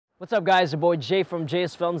What's up guys, your boy Jay from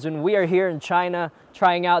JSFILMZ, and we are here in China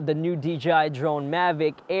trying out the new DJI drone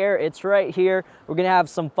Mavic Air. It's right here. We're gonna have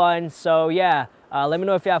some fun, so yeah, let me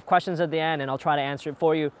know if you have questions at the end and I'll try to answer it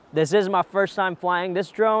for you. This is my first time flying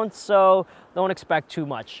this drone, so don't expect too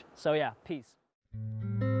much. So yeah, peace.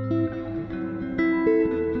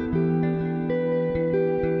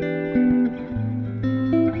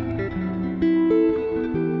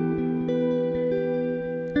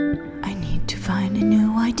 Find a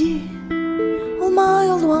new idea. All my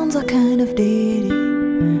old ones are kind of dead.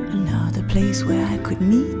 Another place where I could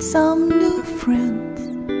meet some new friends.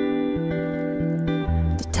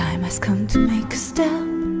 The time has come to make a step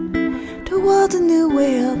towards a new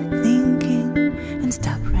way of thinking and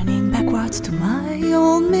stop running backwards to my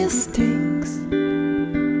old mistakes.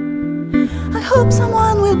 I hope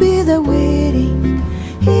someone will be there waiting,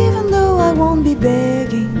 even though I won't be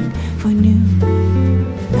begging for new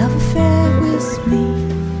love affair with me.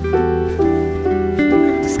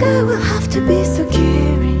 The sky will have to be so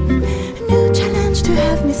caring, a new challenge to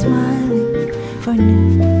have me smiling for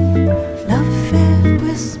new love affair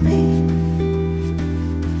with me.